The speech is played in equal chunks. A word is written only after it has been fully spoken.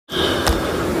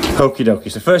Okie dokie.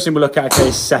 So first thing we'll look at, okay,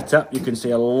 is setup. You can see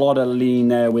a lot of lean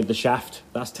there with the shaft.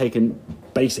 That's taken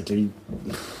basically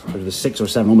the 6 or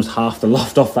 7, almost half the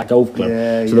loft off that golf club.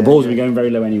 So the ball's going to be going very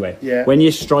low anyway. When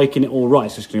you're striking it all right,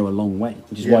 it's just going to go a long way,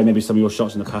 which is why maybe some of your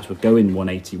shots in the past would go in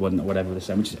 180, whatever the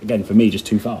same, which is, again, for me, just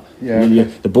too far.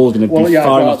 The ball's going to be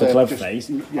firing off the club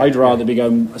face. I'd rather be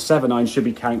going, a 7-iron should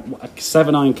be carrying, a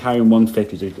 7-iron carrying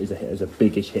 150 is a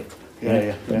biggish hit.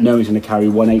 But no, it's going to carry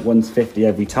 180, 150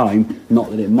 every time. Not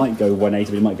that it might go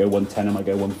 180, but it might go 110, it might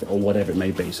go 150, or whatever it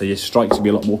may be. So your strikes will be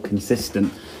a lot more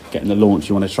consistent getting the launch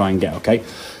you want to try and get, okay?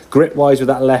 Grip wise with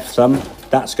that left thumb,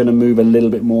 that's going to move a little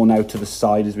bit more now to the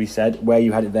side, as we said. Where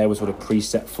you had it there was sort of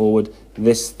preset forward.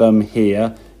 This thumb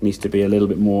here needs to be a little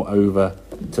bit more over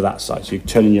to that side. So you're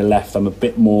turning your left thumb a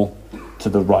bit more to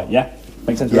the right, yeah?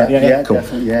 Make sense? Yeah, cool.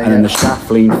 And then the shaft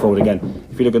lean forward again.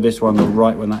 If you look at this one, the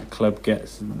right, when that club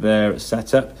gets there at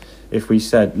setup, if we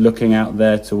said looking out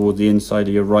there toward the inside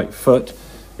of your right foot,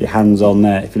 your hand's on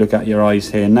there. If you look at your eyes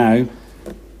here now, you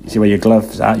see where your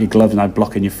glove's at? Your glove's now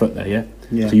blocking your foot there, yeah?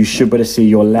 So you should be able to see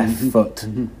your left foot.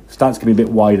 Stance can be a bit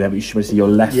wider, but you should be able to see your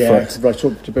left foot. Right, so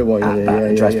a bit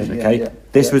wider.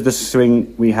 This was the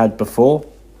swing we had before.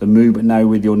 The movement now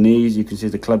with your knees, you can see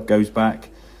as the club goes back.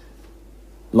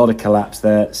 A lot of collapse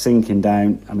there, sinking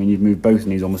down. I mean, you've moved both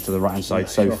knees almost to the right-hand side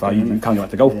so far. You can't go back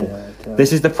to golf ball.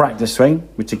 This is the practice swing,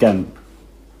 which again,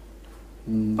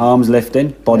 arms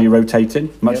lifting, body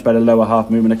rotating, much better lower half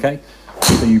movement, okay?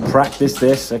 So you practice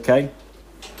this, okay?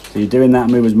 So you're doing that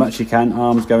move as much as you can,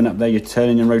 arms going up there, you're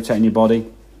turning and rotating your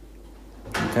body,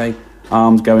 okay?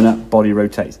 Arms going up, body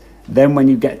rotates. Then when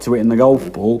you get to it in the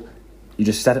golf ball, you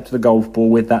just set up to the golf ball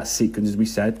with that sequence, as we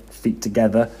said, feet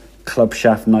together, club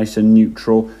shaft nice and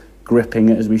neutral, gripping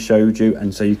it as we showed you,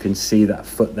 and so you can see that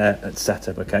foot there at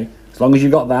setup, okay? As long as you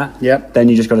got that, then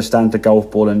you just got to stand the golf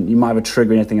ball, and you might have a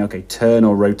trigger anything, okay, turn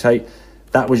or rotate.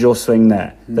 That was your swing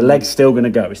there. The leg's still going to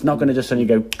go. It's not going to just suddenly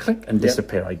go click and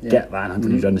disappear. I get that, and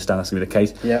you understand that's going to be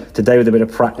the case. Today, with a bit of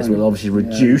practice, we'll obviously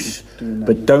reduce,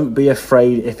 but don't be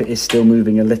afraid if it is still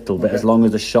moving a little bit, as long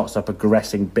as the shots are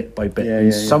progressing bit by bit.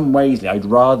 In some ways, I'd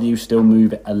rather you still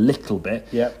move it a little bit,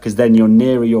 because then you're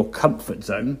nearer your comfort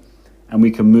zone, and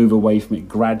we can move away from it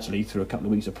gradually through a couple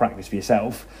of weeks of practice for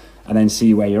yourself, and then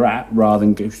see where you're at, rather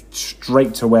than go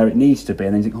straight to where it needs to be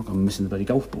and then think, oh, I'm missing the bloody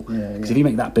golf ball. Because if you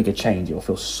make that big a change, it'll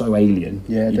feel so alien.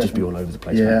 You'll just be all over the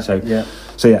place.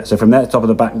 So from there, top of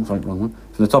the back, sorry, wrong one.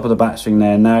 From the top of the back swing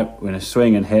there now, we're going to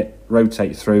swing and hit,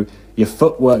 rotate through. Your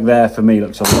footwork there, for me,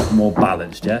 looks a lot more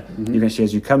balanced, You can see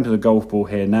as you come to the golf ball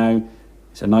here now,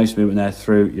 it's a nice movement there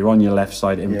through. You're on your left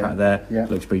side, impact there.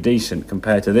 Looks pretty decent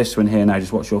compared to this one here now.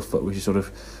 Just watch your foot, which is sort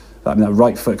of, I mean, that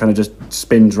right foot kind of just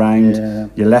spins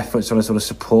round. Your left foot sort of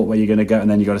support where you're going to go, and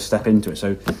then you got to step into it.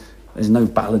 So there's no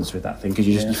balance with that thing, because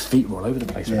you just your feet are all over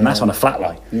the place, and that's on a flat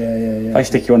lie. If I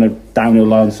stick you on a downhill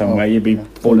line somewhere, you'd be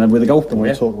falling over with a golf ball.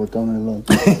 We're talking about downhill line.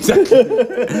 Exactly.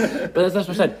 But that's what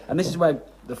I said, and this is where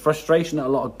the frustration that a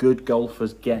lot of good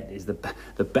golfers get is the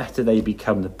better they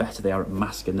become, the better they are at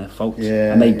masking their faults,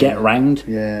 and they get round,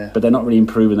 but they're not really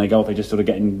improving their golf. They're just sort of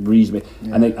getting reasonably,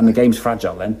 and the game's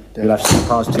fragile. Then you'll have 6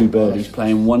 pars, 2 birdies,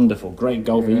 playing wonderful, great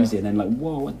golf, easy, and then like,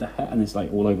 whoa, what the heck? And it's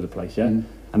like all over the place, and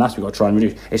that's what we've got to try and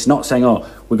reduce. It's not saying, oh,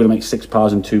 we're going to make 6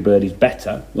 pars and 2 birdies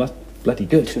better. Well, that's bloody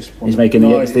good. He's making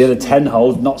the other 10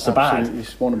 holes not so bad.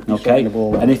 Okay,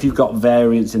 and if you've got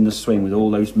variance in the swing with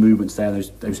all those movements there,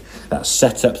 that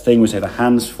setup thing, we say the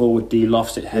hands forward, D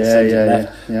lofts it, head sends it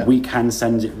left, weak hand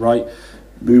sends it right,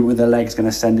 move with the legs going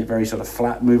to send it very sort of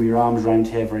flat, move your arms around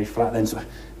here very flat, then so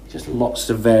just lots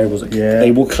of variables.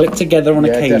 They will click together on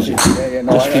occasion,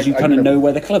 just because you kind of know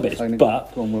where the club is,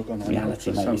 but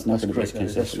reality, mate, it's not going to be as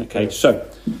consistent. Okay, so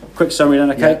quick summary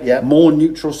then. Okay, more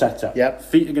neutral setup.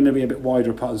 Feet are going to be a bit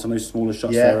wider apart than some of those smaller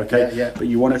shots there. Okay, but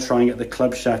you want to try and get the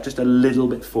club shaft just a little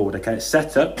bit forward. Okay,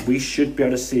 setup, we should be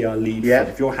able to see our lead foot.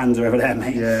 If your hands are over there,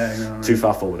 mate, too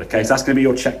far forward. Okay, so that's going to be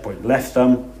your checkpoint. Left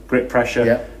thumb, grip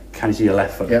pressure. Can you see your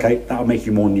left foot? Okay, that'll make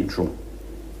you more neutral.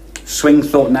 Swing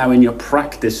thought now in your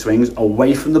practice swings,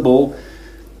 away from the ball,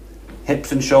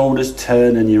 hips and shoulders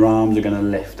turn and your arms are going to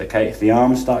lift. Okay, if the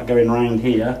arms start going round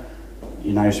here,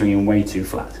 you're now swinging way too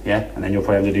flat, and then you'll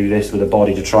probably have to do this with the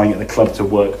body to try and get the club to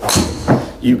work up.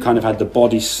 You kind of had the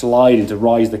body sliding to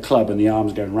rise the club and the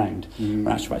arms going round.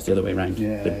 Actually, it's the other way round.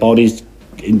 The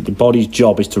body's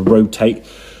job is to rotate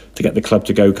to get the club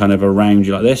to go kind of around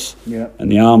you like this, and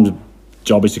the arms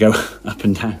job is to go up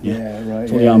and down.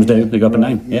 That's what the arms do. They go up and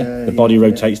down. The body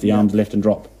rotates, the arms lift and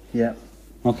drop.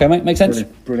 Okay, mate, makes sense?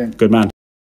 Brilliant. Good man.